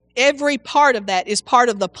every part of that is part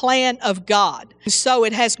of the plan of God. So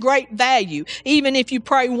it has great value. Even if you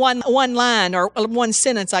pray one line or one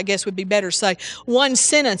sentence, I guess would be better to say, one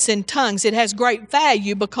sentence in tongues, it has great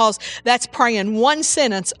value because that's praying one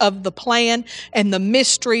sentence of the plan and the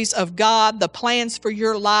mysteries of God, the plans for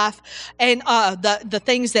your life, and the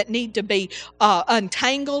things that need to be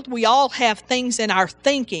untangled. We all have things in our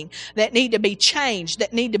thinking that need to be changed,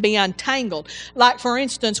 that need to be untangled. Like, for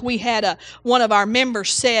instance, we had one of our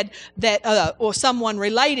members said that, or someone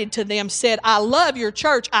related to them said, I love your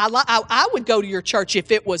church. I would go to your church if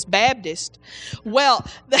it was Baptist. Well,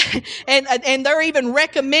 and they're even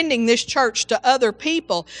recommending this church to other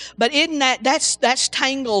people. But isn't that's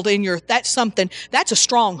tangled in that's a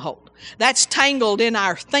stronghold. That's tangled in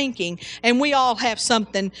our thinking, and we all have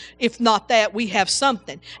something. If not that, we have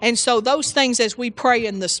something. And so those things, as we pray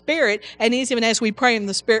in the Spirit, and even as we pray in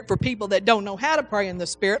the Spirit for people that don't know how to pray in the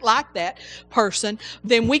Spirit, like that person,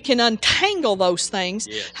 then we can untangle those things,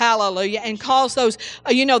 yes. Hallelujah, and cause those,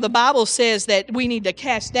 the Bible says that we need to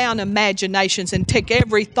cast down imaginations and take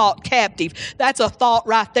every thought captive. That's a thought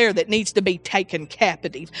right there that needs to be taken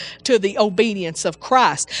captive to the obedience of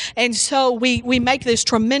Christ. And so we make this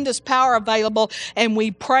tremendous power available, and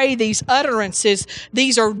we pray these utterances.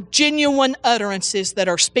 These are genuine utterances that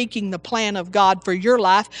are speaking the plan of God for your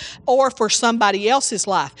life or for somebody else's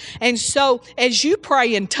life. And so as you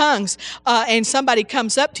pray in tongues and somebody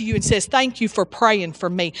comes up to you and says, thank you for praying for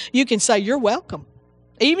me, you can say, you're welcome.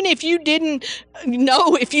 Even if you didn't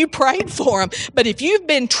know if you prayed for them, but if you've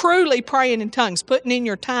been truly praying in tongues, putting in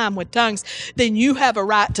your time with tongues, then you have a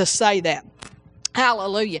right to say that.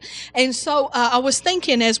 Hallelujah. And so I was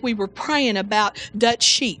thinking as we were praying about Dutch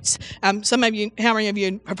Sheets. How many of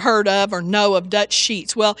you have heard of or know of Dutch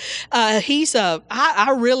Sheets? Well,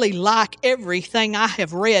 I really like everything I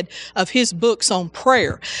have read of his books on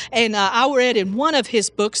prayer. And I read in one of his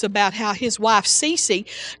books about how his wife Cece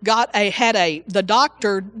the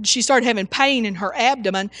doctor, she started having pain in her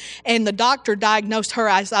abdomen, and the doctor diagnosed her,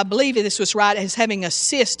 as I believe this was right, as having a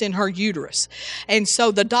cyst in her uterus. And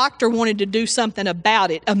so the doctor wanted to do something about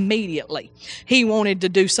it immediately. He wanted to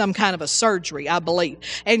do some kind of a surgery, I believe.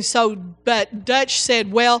 And so, but Dutch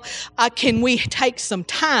said, well, can we take some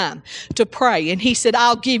time to pray? And he said,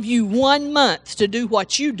 I'll give you 1 month to do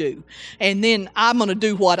what you do, and then I'm going to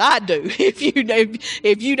do what I do if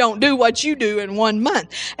you don't do what you do in 1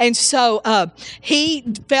 month. And so he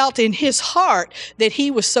felt in his heart that he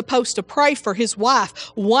was supposed to pray for his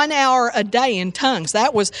wife 1 hour a day in tongues.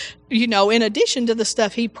 That was, in addition to the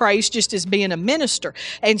stuff he prays just as being a minister.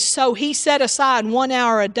 And so he set aside 1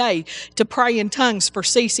 hour a day to pray in tongues for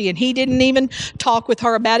Cece, and he didn't even talk with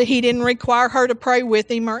her about it. He didn't require her to pray with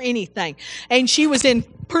him or anything. And she was in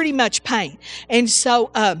pretty much pain. And so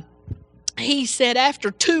he said after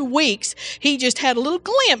 2 weeks, he just had a little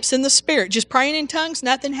glimpse in the Spirit, just praying in tongues,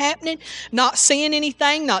 nothing happening, not seeing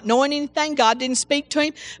anything, not knowing anything. God didn't speak to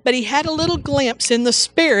him, but he had a little glimpse in the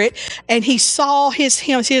Spirit, and he saw his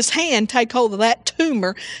hand take hold of that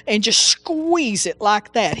tumor and just squeeze it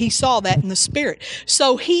like that. He saw that in the Spirit.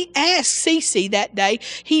 So he asked Cece that day,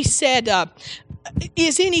 he said,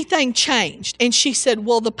 is anything changed? And she said,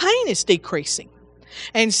 well, the pain is decreasing.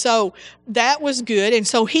 And so that was good. And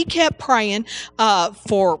so he kept praying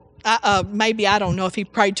for maybe, I don't know if he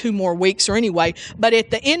prayed 2 more weeks or anyway, but at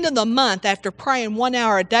the end of the month, after praying 1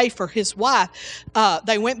 hour a day for his wife,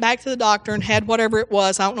 they went back to the doctor and had whatever it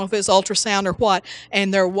was. I don't know if it was ultrasound or what,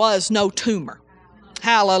 and there was no tumor.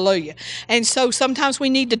 Hallelujah. And so sometimes we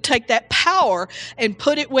need to take that power and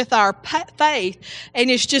put it with our faith. And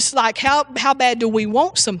it's just like, how bad do we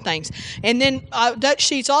want some things? And then Dutch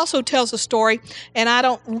Sheets also tells a story, and I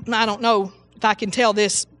don't know if I can tell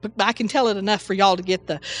this, but I can tell it enough for y'all to get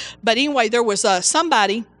but anyway, there was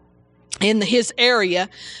somebody in his area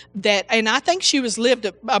and I think she lived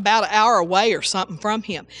about an hour away or something from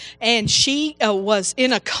him, and she was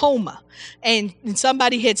in a coma, and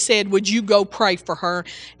somebody had said, would you go pray for her?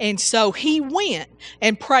 And so he went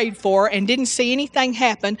and prayed for her and didn't see anything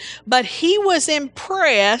happen, but he was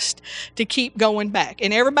impressed to keep going back.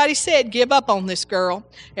 And everybody said, give up on this girl.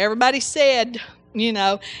 Everybody said,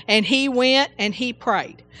 and he went and he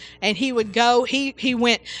prayed, and he would go, he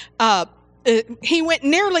went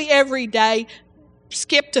nearly every day,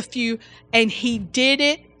 skipped a few, and he did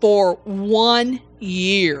it for 1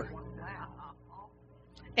 year.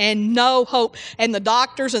 And no hope. And the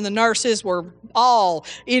doctors and the nurses were all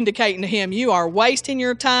indicating to him, you are wasting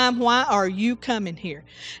your time. Why are you coming here?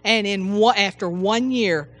 And after 1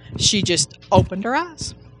 year, she just opened her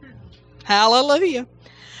eyes. Hallelujah.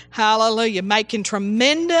 Hallelujah. Making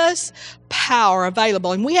tremendous power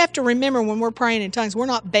available. And we have to remember when we're praying in tongues, we're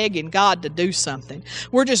not begging God to do something.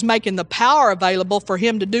 We're just making the power available for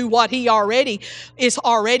Him to do what He already is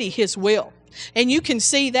already His will. And you can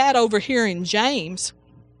see that over here in James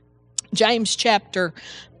chapter,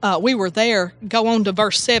 we were there, go on to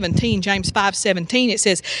verse 17, James 5:17. It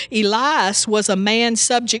says, Elias was a man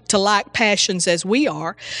subject to like passions as we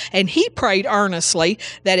are, and he prayed earnestly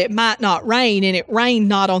that it might not rain, and it rained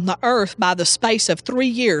not on the earth by the space of 3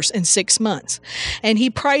 years and 6 months. And he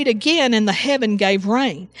prayed again, and the heaven gave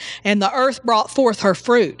rain, and the earth brought forth her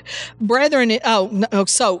fruit. Brethren,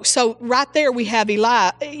 so right there we have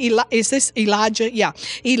is this Elijah? Yeah,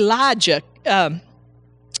 Elijah.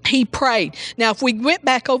 He prayed. Now, if we went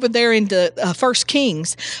back over there into 1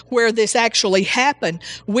 Kings, where this actually happened,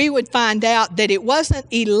 we would find out that it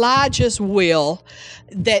wasn't Elijah's will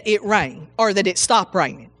that it rained or that it stopped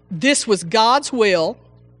raining. This was God's will.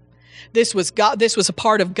 This was a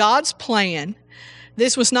part of God's plan.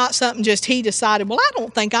 This was not something just he decided, well, I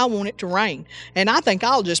don't think I want it to rain, and I think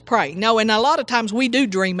I'll just pray. No, and a lot of times we do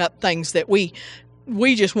dream up things that we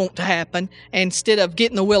just want to happen instead of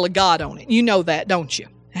getting the will of God on it. You know that, don't you?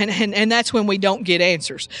 And that's when we don't get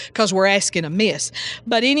answers, because we're asking amiss.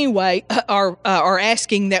 But anyway, are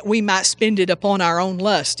asking that we might spend it upon our own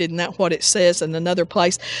lust. Isn't that what it says in another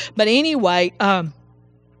place? But anyway,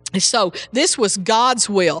 so this was God's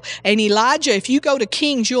will. And Elijah, if you go to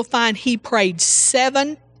Kings, you'll find he prayed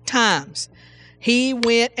 7 times. He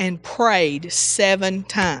went and prayed 7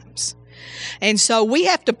 times. And so we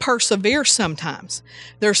have to persevere sometimes.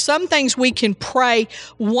 There's some things we can pray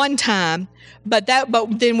one time, but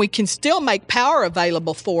then we can still make power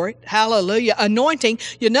available for it. Hallelujah. Anointing.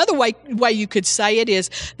 Another way you could say it is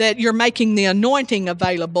that you're making the anointing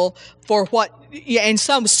available for what. Yeah, and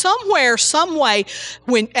somewhere, some way,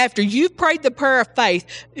 after you've prayed the prayer of faith,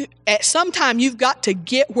 at some time you've got to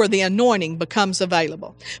get where the anointing becomes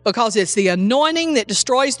available, because it's the anointing that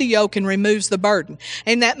destroys the yoke and removes the burden.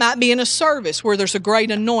 And that might be in a service where there's a great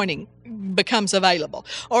anointing becomes available,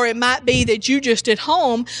 or it might be that you just at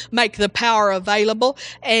home make the power available,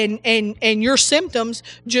 and your symptoms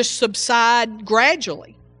just subside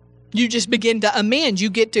gradually. You just begin to amend. You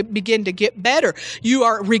begin to get better. You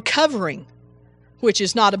are recovering, which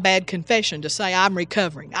is not a bad confession to say, I'm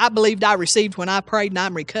recovering. I believed I received when I prayed, and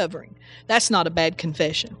I'm recovering. That's not a bad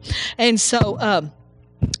confession. And so,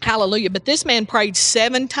 hallelujah. But this man prayed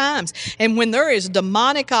 7 times. And when there is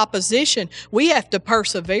demonic opposition, we have to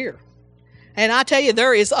persevere. And I tell you,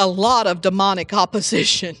 there is a lot of demonic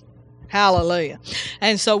opposition. Hallelujah.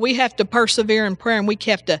 And so we have to persevere in prayer, and we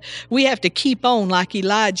have to keep on like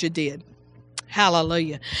Elijah did.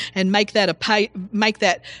 Hallelujah. And make that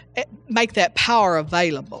power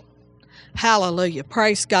available. Hallelujah.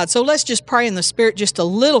 Praise God. So let's just pray in the Spirit just a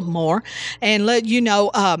little more, and let you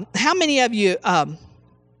know, how many of you,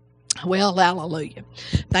 well, hallelujah.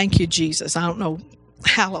 Thank you, Jesus. I don't know.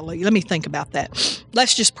 Hallelujah. Let me think about that.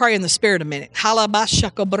 Let's just pray in the Spirit a minute.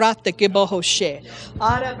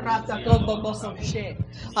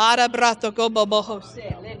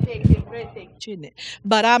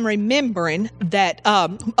 But I'm remembering that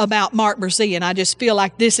about Mark Brzee, and I just feel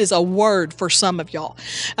like this is a word for some of y'all.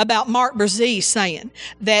 About Mark Brzee saying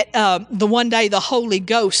that the one day the Holy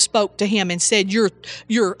Ghost spoke to him and said, "You're."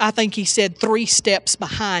 I think he said 3 steps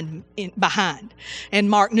behind. And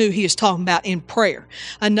Mark knew he was talking about in prayer.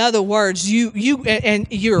 In other words, you're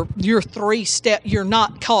 3 steps. You're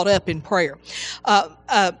not caught up in prayer.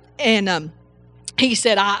 He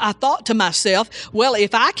said, I thought to myself, well,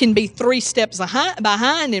 if I can be 3 steps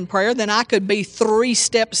behind in prayer, then I could be 3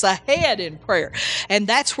 steps ahead in prayer. And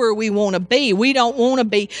that's where we want to be. We don't want to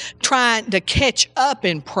be trying to catch up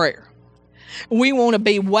in prayer. We want to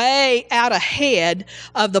be way out ahead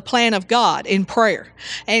of the plan of God in prayer.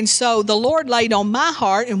 And so the Lord laid on my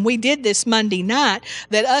heart, and we did this Monday night,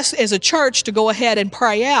 that us as a church to go ahead and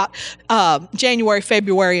pray out January,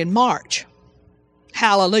 February, and March.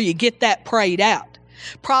 Hallelujah. Get that prayed out.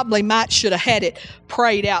 Probably should have had it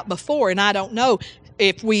prayed out before, and I don't know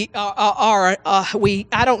if we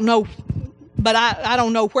I don't know. But I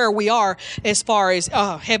don't know where we are as far as,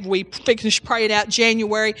 have we finished praying out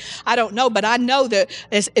January? I don't know, but I know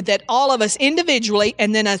that all of us individually,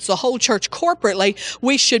 and then as the whole church corporately,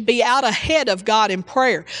 we should be out ahead of God in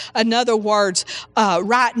prayer. In other words,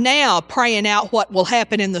 right now praying out what will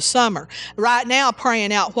happen in the summer. Right now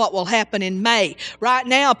praying out what will happen in May. Right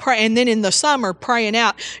now and then in the summer praying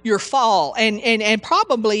out your fall, and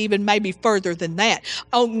probably even maybe further than that.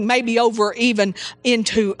 Oh, maybe over even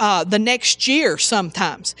into the next year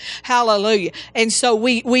sometimes. Hallelujah. And so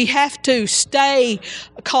we have to stay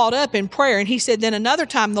caught up in prayer. And he said, then another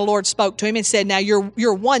time the Lord spoke to him and said, now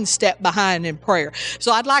you're one step behind in prayer.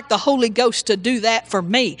 So I'd like the Holy Ghost to do that for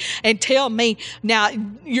me and tell me, now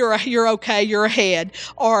you're okay, you're ahead,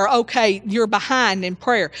 or okay, you're behind in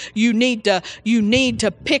prayer. You need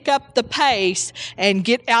to pick up the pace and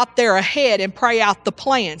get out there ahead and pray out the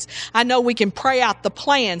plans. I know we can pray out the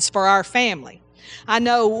plans for our family. I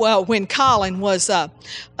know when Colin was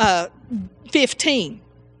 15,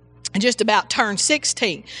 just about turned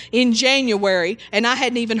 16 in January, and I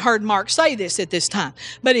hadn't even heard Mark say this at this time,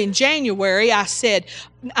 but in January I said,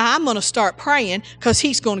 I'm going to start praying because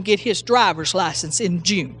he's going to get his driver's license in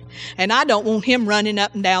June, and I don't want him running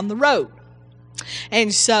up and down the road.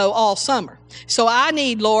 And so all summer. So I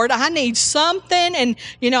need something. And,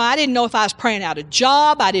 I didn't know if I was praying out a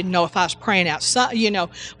job. I didn't know if I was praying out,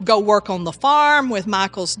 go work on the farm with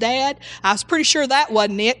Michael's dad. I was pretty sure that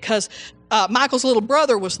wasn't it, because Michael's little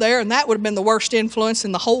brother was there, and that would have been the worst influence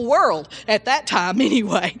in the whole world at that time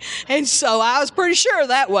anyway. And so I was pretty sure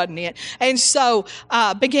that wasn't it. And so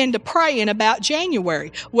I began to pray in about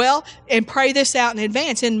January. Well, and pray this out in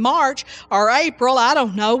advance. In March or April, I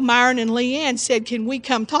don't know, Myron and Leanne said, can we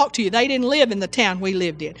come talk to you? They didn't live in the town we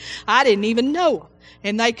lived in. I didn't even know them.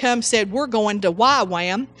 And they said, we're going to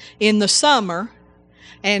YWAM in the summer,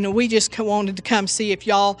 and we just wanted to come see if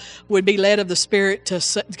y'all would be led of the Spirit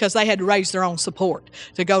because they had to raise their own support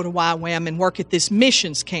to go to YWAM and work at this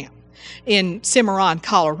missions camp in Cimarron,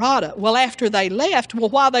 Colorado. Well, after they left,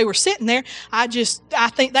 while they were sitting there, I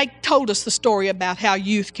think they told us the story about how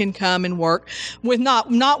youth can come and work with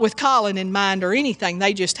not with Colin in mind or anything.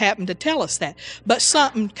 They just happened to tell us that. But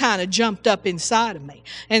something kind of jumped up inside of me.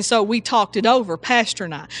 And so we talked it over, Pastor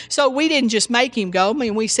and I. So we didn't just make him go.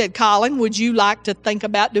 We said, Colin, would you like to think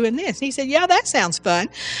about doing this? And he said, yeah, that sounds fun.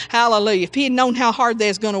 Hallelujah. If he had known how hard they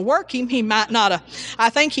was going to work him, he might not have. I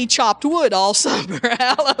think he chopped wood all summer.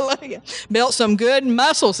 Hallelujah. Built some good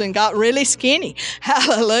muscles and got really skinny.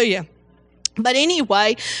 Hallelujah. But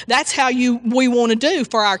anyway, that's how we want to do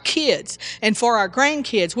for our kids and for our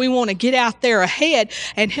grandkids. We want to get out there ahead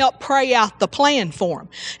and help pray out the plan for them.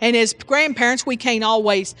 And as grandparents, we can't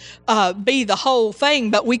always be the whole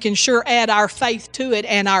thing, but we can sure add our faith to it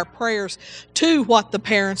and our prayers to what the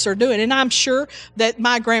parents are doing. And I'm sure that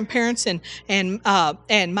my grandparents and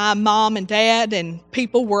my mom and dad and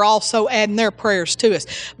people were also adding their prayers to us.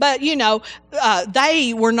 But,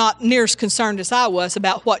 they were not near as concerned as I was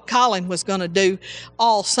about what Colin was going to do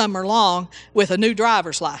all summer long with a new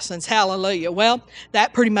driver's license. Hallelujah. Well,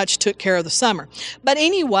 that pretty much took care of the summer. But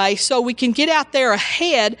anyway, so we can get out there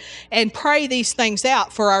ahead and pray these things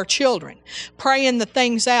out for our children, praying the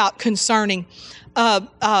things out concerning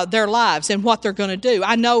their lives and what they're going to do.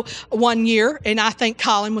 I know one year, and I think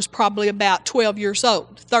Colin was probably about 12 years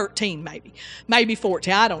old, 13 maybe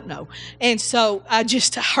 14, I don't know. And so I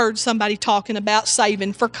just heard somebody talking about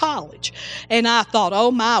saving for college. And I thought,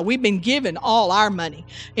 oh my, we've been given all our money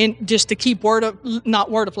just to keep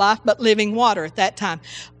not Word of Life, but Living Water at that time,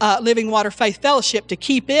 Living Water Faith Fellowship, to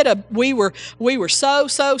keep it. We were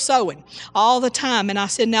sowing all the time. And I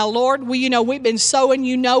said, now Lord, we've been sowing,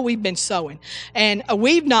 we've been sowing. And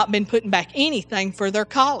we've not been putting back anything for their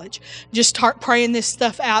college. Just start praying this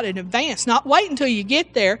stuff out in advance. Not wait until you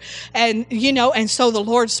get there. And, and so the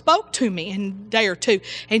Lord spoke to me in a day or two.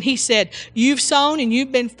 And He said, you've sown and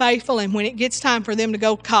you've been faithful. And when it gets time for them to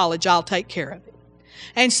go to college, I'll take care of it.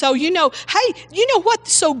 And so,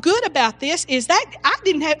 what's so good about this is that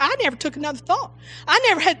I never took another thought. I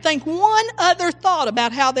never had to think one other thought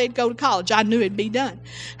about how they'd go to college. I knew it'd be done.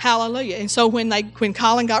 Hallelujah. And so when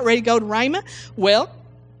Colin got ready to go to Rhema, well,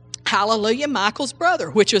 hallelujah, Michael's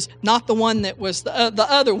brother, which was not the one that was the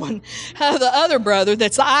other one, the other brother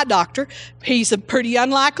that's the eye doctor. He's a pretty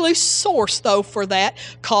unlikely source, though, for that.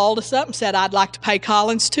 Called us up and said, I'd like to pay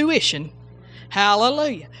Colin's tuition.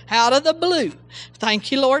 Hallelujah. Out of the blue. Thank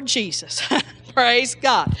you, Lord Jesus. Praise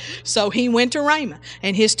God. So he went to Rhema,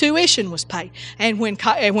 and his tuition was paid. And when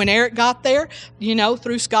Eric got there,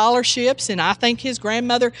 through scholarships, and I think his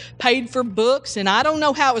grandmother paid for books, and I don't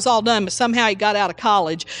know how it was all done, but somehow he got out of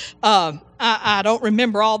college. I don't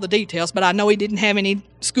remember all the details, but I know he didn't have any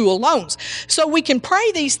school loans. So we can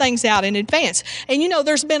pray these things out in advance. And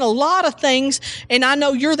there's been a lot of things, and I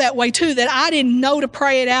know you're that way too, that I didn't know to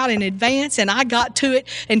pray it out in advance, and I got to it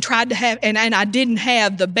and tried to have, and I didn't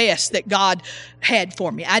have the best that God had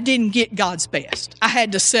for me. I didn't get God's best. I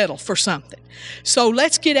had to settle for something. So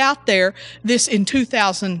let's get out there in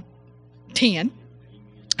 2010.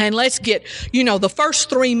 And let's get, the first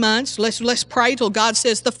 3 months, let's pray till God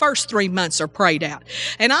says the first 3 months are prayed out.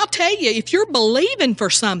 And I'll tell you, if you're believing for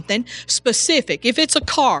something specific, if it's a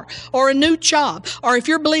car or a new job, or if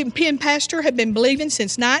you're believing, P and Pastor have been believing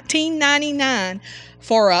since 1999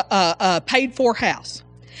 for a paid-for house.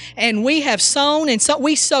 And we have sown, and so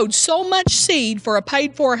we sowed so much seed for a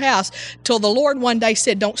paid-for house till the Lord one day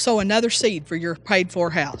said, don't sow another seed for your paid-for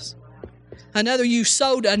house. You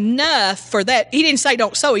sowed enough for that. He didn't say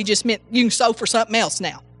don't sow. He just meant you can sow for something else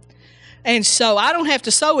now. And so I don't have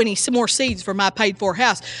to sow any more seeds for my paid-for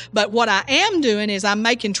house. But what I am doing is I'm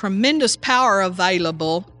making tremendous power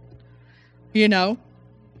available,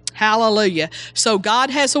 Hallelujah. So God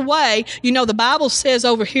has a way. The Bible says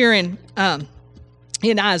over here in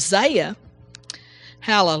Isaiah,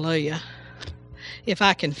 hallelujah. If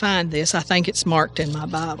I can find this, I think it's marked in my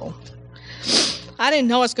Bible. I didn't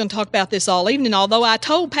know I was going to talk about this all evening, although I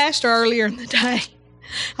told Pastor earlier in the day,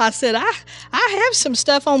 I said, I have some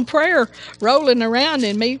stuff on prayer rolling around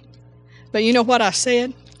in me. But you know what I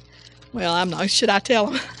said? Well, I'm not, should I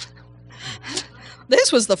tell him?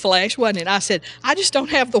 This was the flesh, wasn't it? I said, I just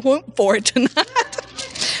don't have the whoop for it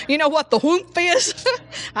tonight. You know what the whoop is?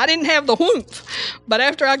 I didn't have the whoop. But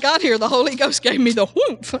after I got here, the Holy Ghost gave me the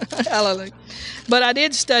whoop. Hallelujah. But I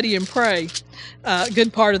did study and pray a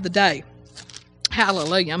good part of the day.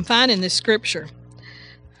 Hallelujah. I'm finding this scripture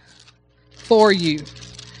for you.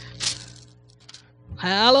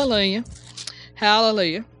 Hallelujah.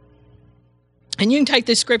 Hallelujah. And you can take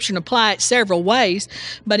this scripture and apply it several ways,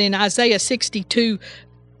 but in Isaiah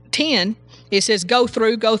 62:10, it says, go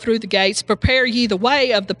through the gates, prepare ye the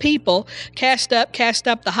way of the people, cast up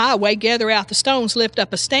the highway, gather out the stones, lift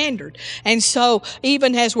up a standard. And so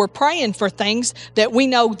even as we're praying for things that we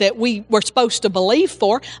know that we were supposed to believe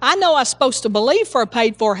for, I know I was supposed to believe for a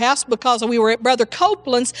paid-for house because we were at Brother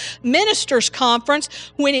Copeland's ministers conference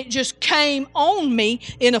when it just came on me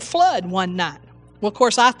in a flood one night. Well, of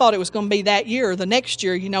course, I thought it was going to be that year or the next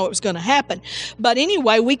year, it was going to happen. But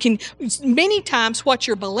anyway, many times what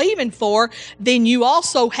you're believing for, then you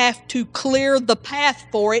also have to clear the path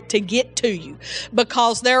for it to get to you.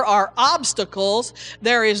 Because there are obstacles,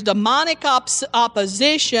 there is demonic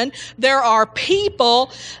opposition, there are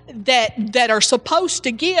people that are supposed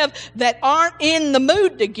to give that aren't in the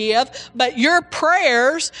mood to give, but your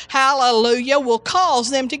prayers, hallelujah, will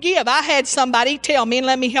cause them to give. I had somebody tell me,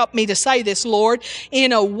 and help me to say this, Lord,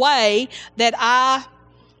 in a way that I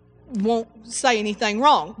won't say anything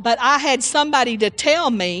wrong. But I had somebody to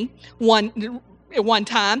tell me one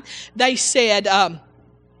time, they said, I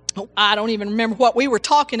don't even remember what we were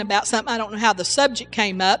talking about, something, I don't know how the subject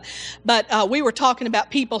came up, but we were talking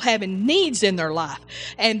about people having needs in their life.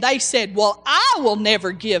 And they said, well, I will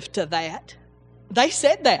never give to that. They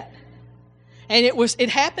said that. And it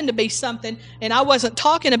happened to be something, and I wasn't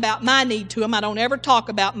talking about my need to them. I don't ever talk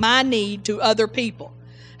about my need to other people.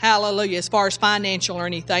 Hallelujah, as far as financial or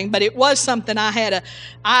anything. But it was something I had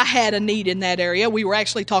a need in that area. We were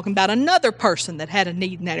actually talking about another person that had a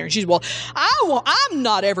need in that area. She said, well, I'm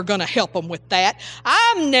not ever going to help them with that.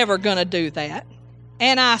 I'm never going to do that.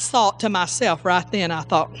 And I thought to myself right then, I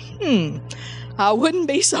thought, I wouldn't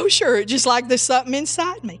be so sure. Just like there's something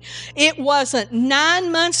inside me. It wasn't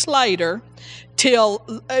 9 months later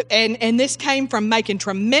and this came from making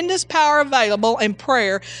tremendous power available in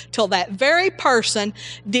prayer till that very person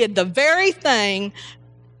did the very thing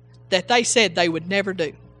that they said they would never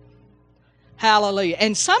do. Hallelujah.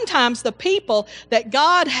 And sometimes the people that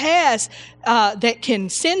God has that can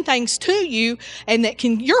send things to you and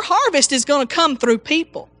your harvest is going to come through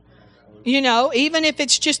people. Even if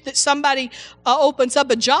it's just that somebody opens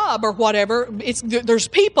up a job or whatever, there's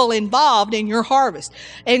people involved in your harvest.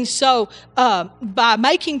 And so by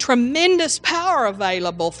making tremendous power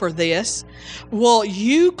available for this, well,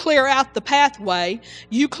 you clear out the pathway,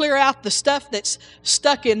 you clear out the stuff that's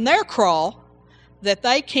stuck in their craw that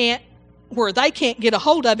where they can't get a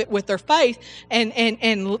hold of it with their faith, and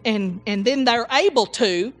then they're able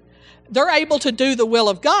to do the will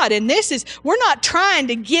of God. And we're not trying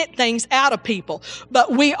to get things out of people,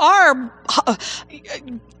 but we are,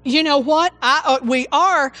 you know what? We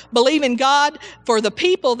are believing God for the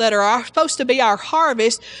people that are supposed to be our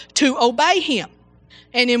harvest to obey Him.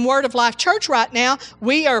 And in Word of Life Church right now,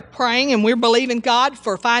 we are praying and we're believing God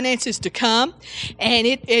for finances to come.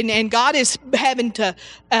 And God is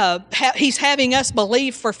He's having us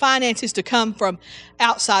believe for finances to come from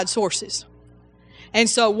outside sources. And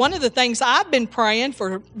so one of the things I've been praying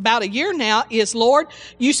for about a year now is, Lord,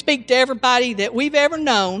 you speak to everybody that we've ever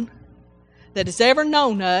known, that has ever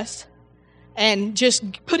known us, and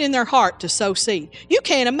just put in their heart to sow seed. You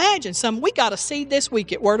can't imagine we got a seed this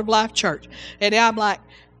week at Word of Life Church. And I'm like,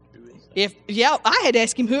 I had to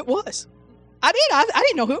ask him who it was. I did. I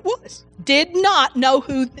didn't know who it was. Did not know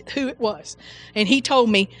who it was. And he told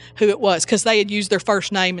me who it was because they had used their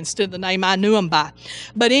first name instead of the name I knew them by.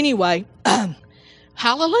 But anyway,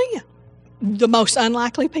 hallelujah. The most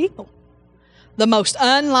unlikely people. The most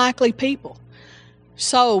unlikely people.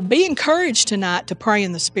 So be encouraged tonight to pray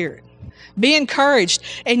in the Spirit. Be encouraged.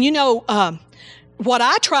 And what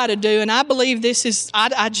I try to do, and I believe this is,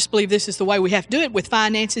 I just believe this is the way we have to do it with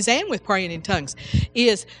finances and with praying in tongues,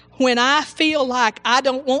 is when I feel like I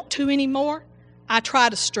don't want to anymore, I try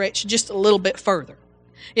to stretch just a little bit further.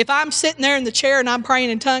 If I'm sitting there in the chair and I'm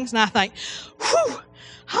praying in tongues and I think, whew,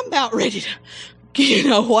 I'm about ready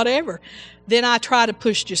to, whatever, then I try to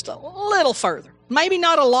push just a little further. Maybe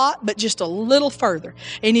not a lot, but just a little further.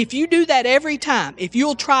 And if you do that every time, if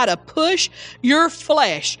you'll try to push your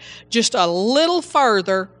flesh just a little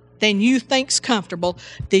further than you think's comfortable,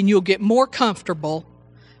 then you'll get more comfortable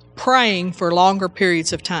praying for longer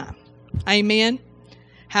periods of time. Amen?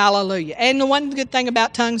 Hallelujah. And the one good thing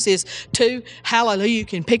about tongues is, too, hallelujah, you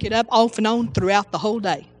can pick it up off and on throughout the whole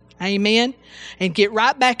day. Amen? And get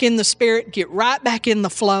right back in the Spirit, get right back in the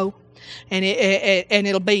flow. And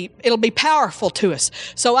it'll be powerful to us.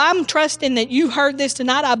 So I'm trusting that you heard this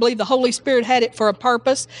tonight. I believe the Holy Spirit had it for a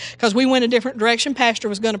purpose because we went a different direction. Pastor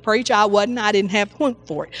was going to preach. I wasn't. I didn't have point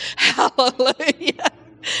for it. Hallelujah.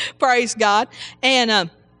 Praise God. And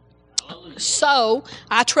so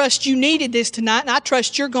I trust you needed this tonight, and I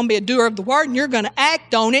trust you're going to be a doer of the word, and you're going to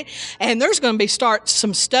act on it, and there's going to be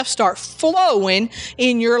some stuff start flowing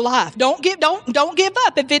in your life. Don't give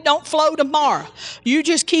up if it don't flow tomorrow. You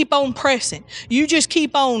just keep on pressing. You just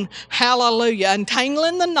keep on, hallelujah,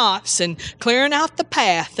 untangling the knots and clearing out the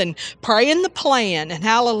path and praying the plan, and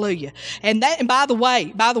hallelujah. And by the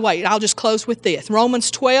way, I'll just close with this.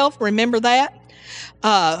 Romans 12, remember that?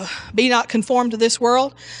 Be not conformed to this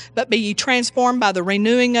world, but be ye transformed by the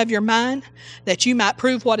renewing of your mind, that you might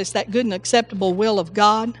prove what is that good and acceptable will of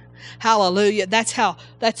God. Hallelujah.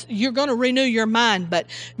 You're going to renew your mind, but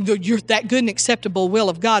that good and acceptable will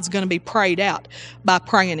of God's going to be prayed out by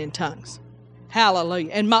praying in tongues.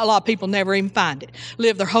 Hallelujah. And a lot of people never even find it.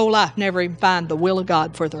 Live their whole life, never even find the will of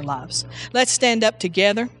God for their lives. Let's stand up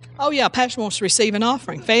together. Oh yeah, Pastor wants to receive an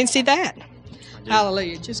offering. Fancy that.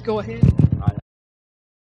 Hallelujah. Just go ahead.